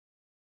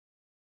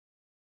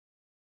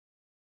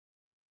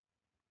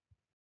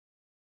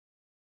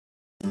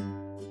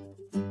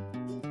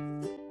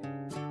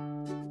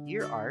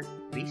Here are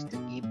ways to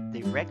give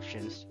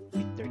directions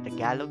with their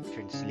Tagalog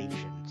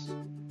translations.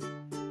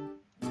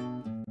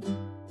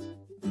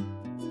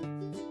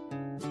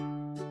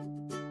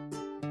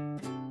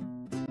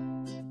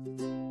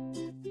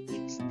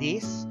 It's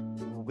this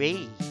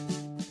way.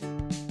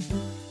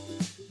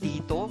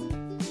 Dito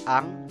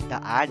ang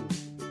daan.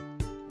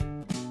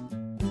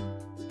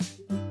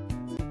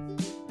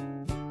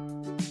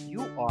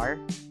 You are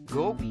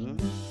going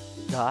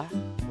the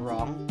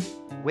wrong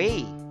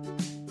way.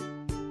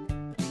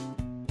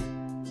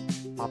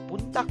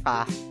 Papunta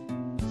ka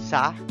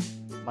sa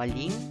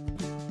maling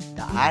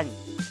daan.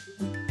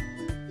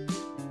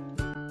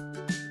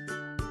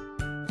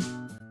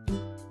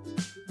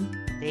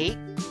 Take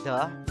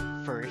the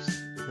first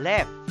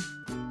left.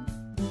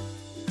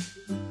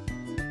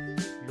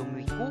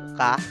 Lumiko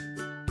ka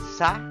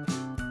sa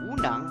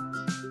unang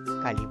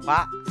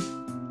kaliwa.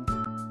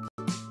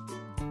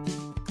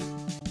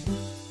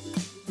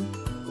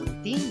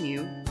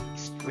 Continue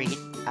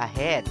straight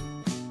ahead.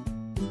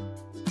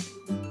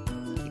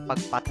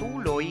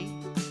 Ipagpatuloy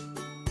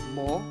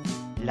mo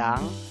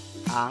lang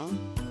ang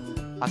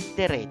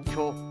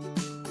pagdiretso.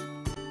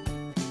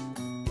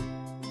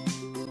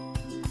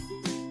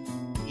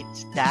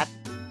 It's that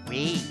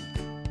way.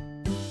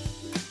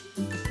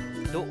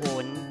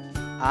 Doon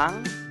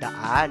ang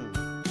daan.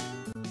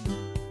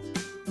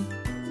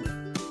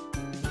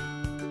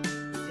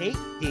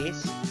 Take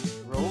this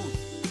road.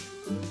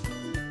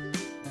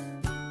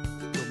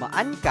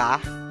 Dumaan ka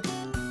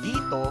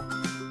dito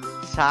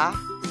sa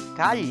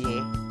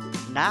kalye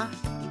na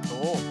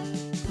ito.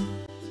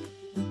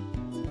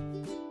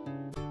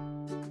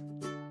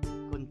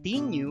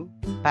 Continue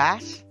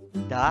past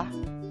the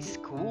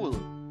school.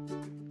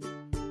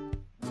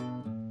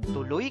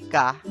 Tuloy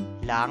ka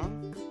lang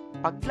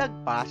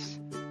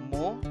paglagpas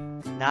mo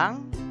ng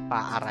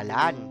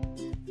paaralan.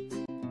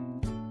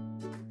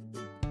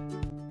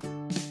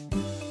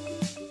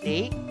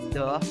 Take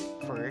the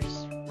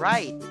first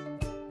right.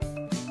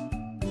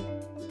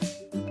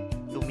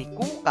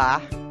 Lumiko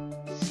ka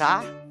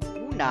sa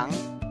unang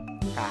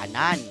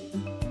kanan.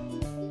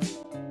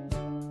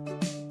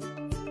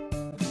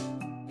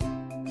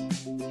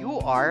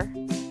 You are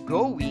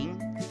going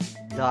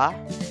the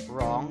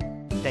wrong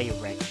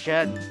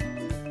direction.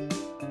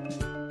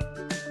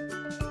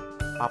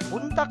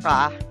 Papunta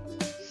ka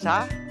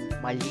sa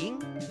maling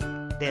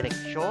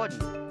direksyon.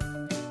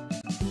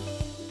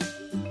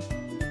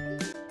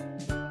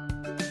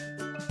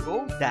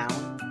 Go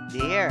down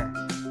there.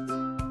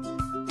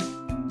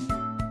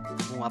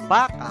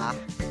 Bumaba ka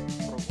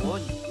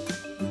roon.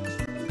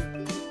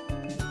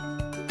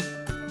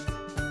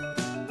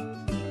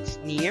 It's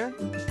near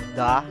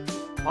the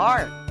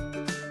park.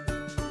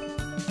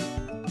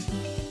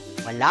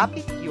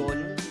 Malapit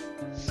yun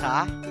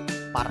sa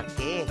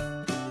parke.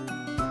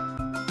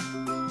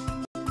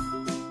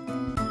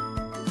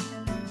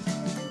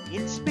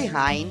 It's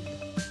behind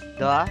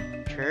the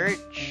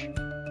church.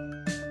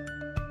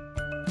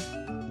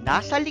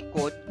 Nasa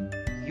likod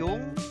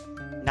yung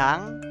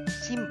ng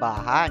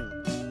simbahan.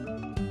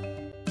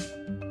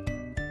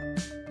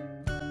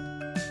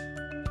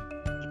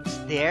 It's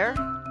there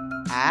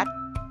at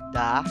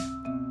the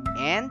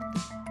end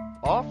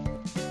of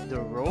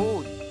the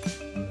road.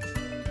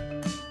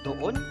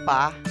 Doon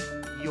pa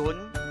yun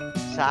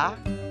sa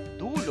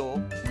dulo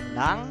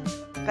ng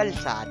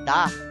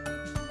kalsada.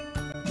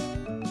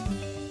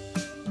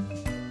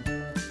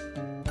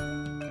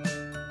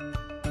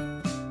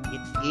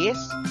 It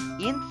is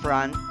in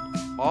front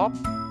of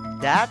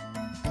that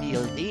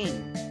building.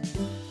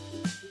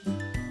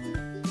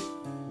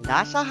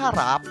 Nasa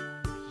harap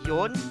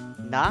yun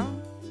ng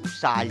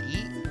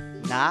gusali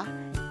na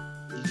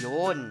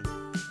iyon.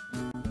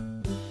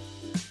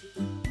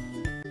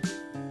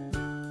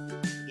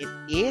 It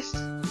is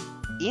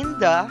in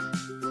the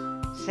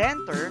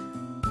center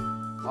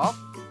of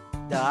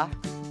the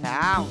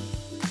town.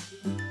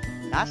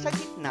 Nasa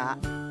gitna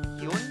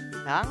yun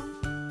ng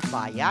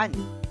bayan.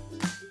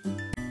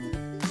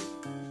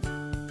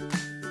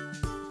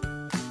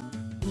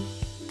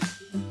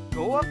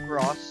 Go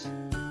across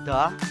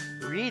the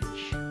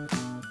bridge.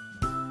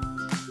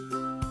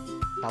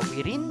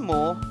 Tawirin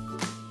mo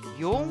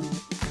yung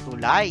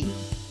tulay.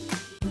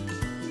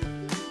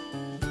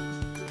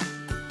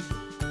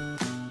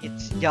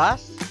 It's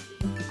just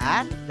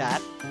at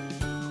that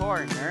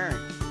corner.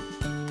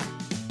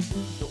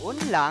 Doon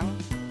lang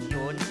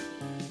yun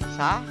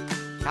sa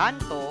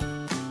kanto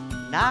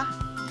na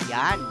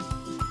yan.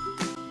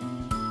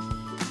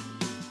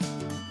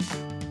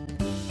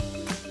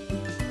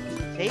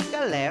 Take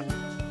a left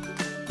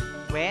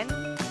when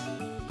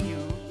you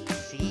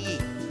see.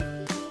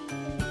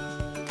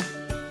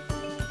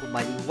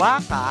 Kumaliwa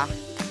ka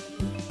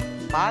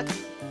pag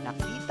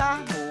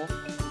nakita mo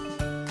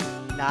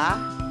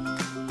na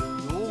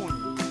yun.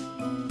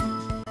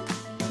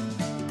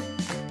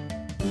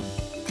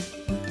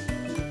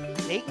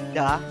 Take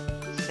the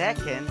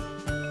second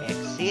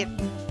exit.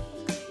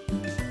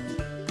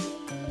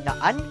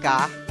 Daan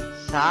ka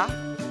sa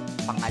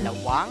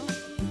pangalawang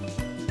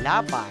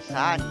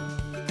labasan.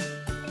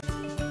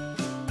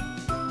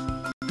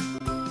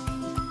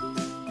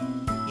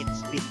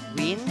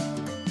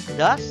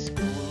 the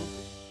school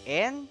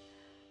and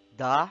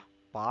the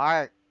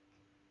park.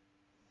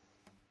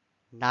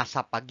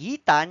 Nasa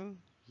pagitan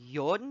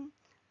yon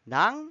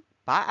ng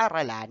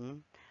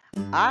paaralan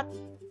at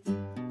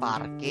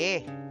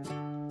parke.